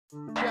Jeff,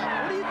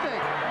 what do you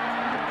think?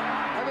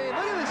 I mean,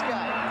 look at this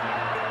guy.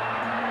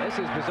 This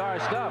is bizarre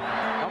stuff.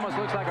 Almost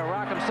looks like a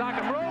rock'em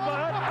sock'em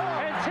robot.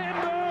 And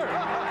Timber!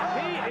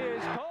 He is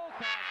cold.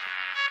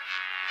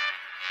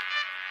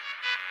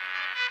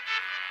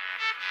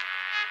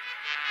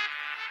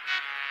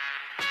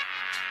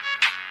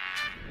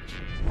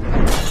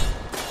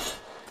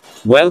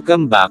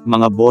 Welcome back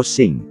mga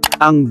bossing.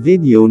 Ang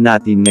video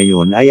natin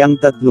ngayon ay ang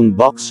tatlong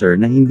boxer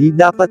na hindi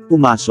dapat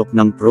pumasok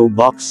ng pro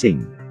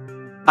boxing.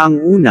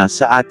 Ang una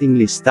sa ating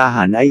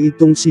listahan ay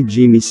itong si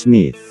Jimmy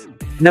Smith,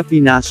 na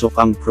pinasok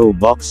ang pro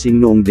boxing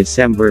noong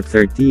December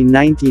 13,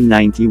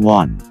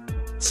 1991.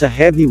 Sa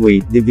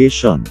heavyweight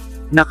division,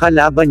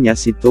 nakalaban niya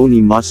si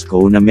Tony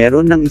Mosco na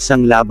meron ng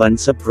isang laban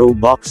sa pro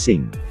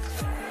boxing.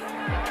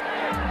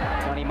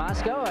 Tony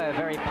Mosco, a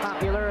very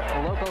popular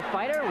local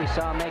fighter. We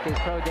saw him make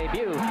his pro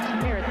debut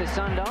here at the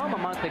Sun Dome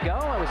a month ago.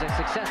 It was a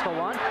successful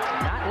one.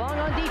 Not long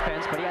on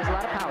defense, but he has a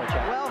lot of power,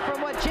 Chuck. Well, from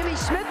what Jimmy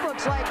Smith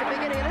looks like at the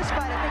beginning of this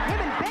fight, I think him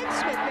and Ben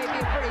Smith may be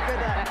a pretty good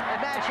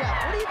matchup.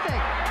 What do you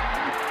think?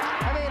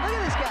 I mean, look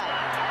at this guy.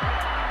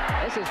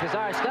 This is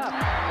bizarre stuff.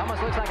 Almost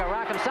looks like a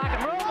rock'em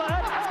sock'em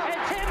robot.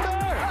 And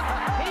Timber!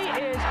 He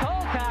is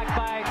cold-cocked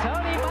by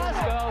Tony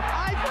Mosco.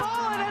 I've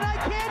fallen and I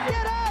can't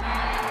get up.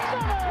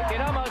 You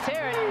can almost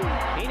hear it.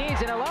 He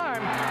needs an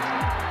alarm.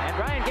 And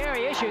Brian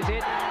Gary issues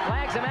it,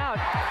 flags him out.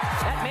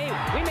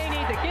 We may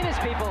need the Guinness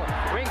people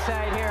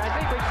ringside here. I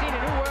think we've seen a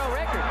new world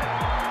record.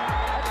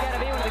 That's got to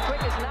be one of the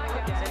quickest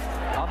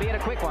knockouts, albeit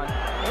a quick one.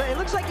 It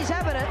looks like he's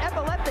having an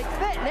epileptic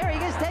fit, and there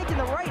he is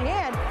taking the right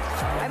hand.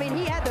 I mean,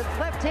 he had the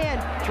left hand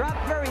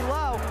dropped very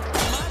low.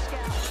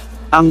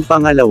 Ang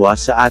pangalawa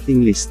sa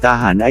ating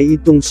listahan ay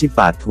itong si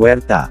Pat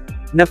Huerta,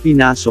 na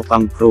pinasok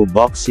ang pro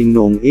boxing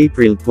noong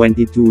April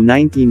 22,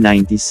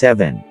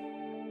 1997.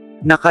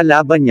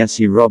 Nakalaban niya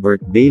si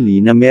Robert Bailry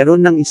na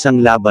meron ng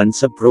isang laban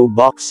sa pro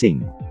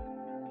boxing.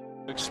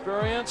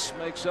 Experience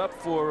makes up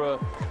for a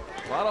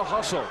lot of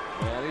hustle,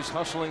 and he's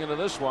hustling into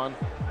this one.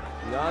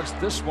 The odds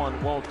this one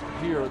won't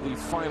hear the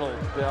final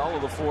bell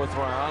of the fourth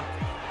round.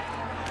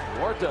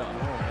 Huerta,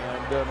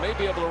 and may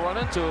be able to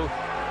run into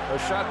a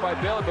shot by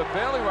Bailry, but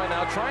Bailry right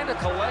now trying to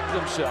collect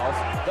himself,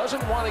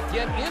 doesn't want to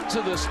get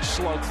into this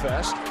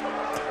slugfest,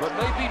 but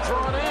may be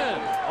drawn in.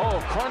 Oh,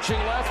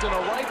 crunching left and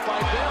a right by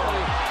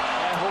Bailry,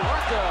 and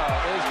Huerta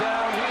is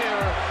down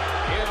here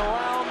in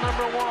round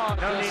number one.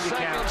 Just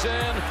seconds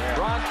in,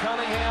 Ron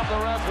Cunningham, the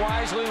ref,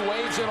 wisely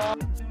waves it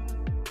off.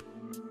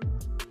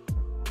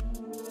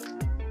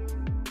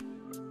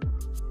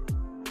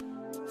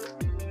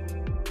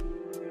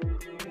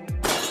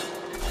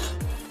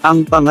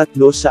 Ang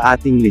pangatlo sa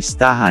ating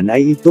listahan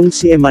ay itong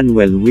si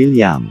Emmanuel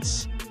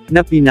Williams,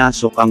 na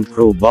pinasok ang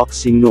pro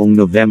boxing noong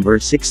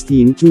November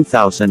 16,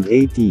 2018.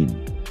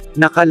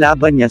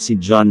 Nakalaban niya si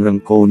John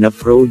Rincon na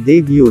pro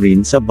debut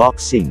rin sa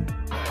boxing.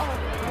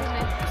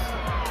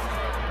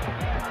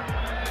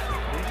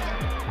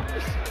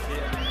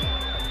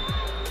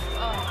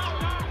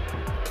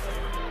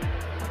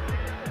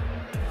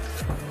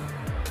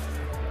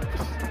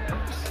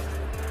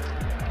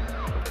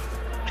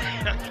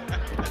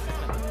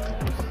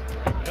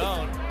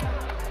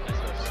 That's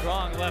a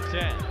strong left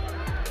hand.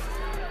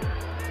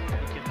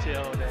 You can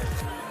tell that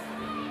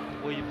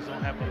Williams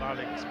don't have a lot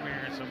of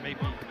experience, or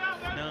maybe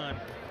none.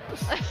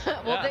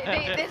 Well,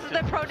 this is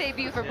the pro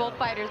debut for both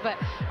fighters, but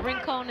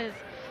Rincon is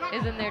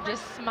in there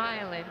just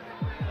smiling.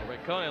 Well,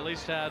 Rincon at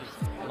least had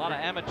a lot of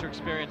amateur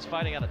experience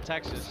fighting out of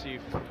Texas. He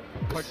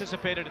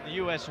participated in the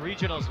U.S.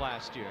 regionals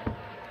last year.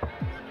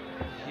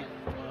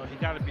 He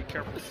got to be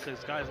careful,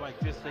 because guys like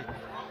this, they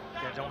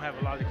don't have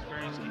a lot of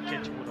experience, can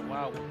catch you with a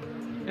wild one.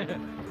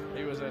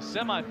 He was a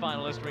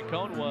semi-finalist.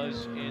 Rincon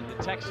was in the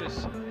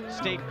Texas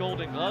State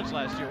Golden Gloves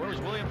last year. Where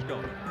was Williams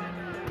going?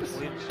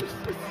 Williams,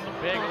 A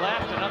big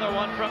left, another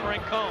one from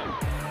Rincon.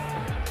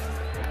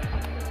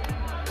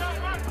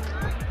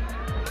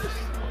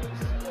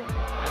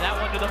 And that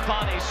one to the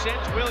body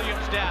sends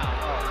Williams down.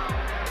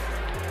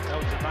 that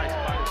was a nice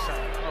body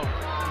shot.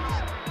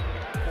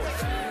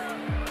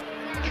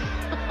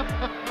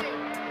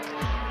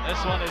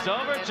 This one is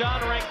over.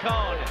 John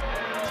Rincon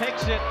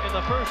takes it in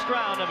the first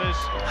round of his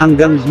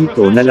Hanggang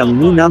dito na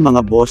lang muna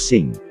mga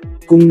bossing.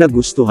 Kung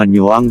nagustuhan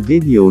nyo ang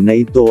video na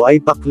ito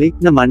ay pa-click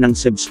naman ang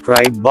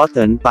subscribe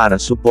button para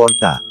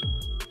suporta.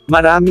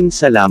 Maraming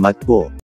salamat po.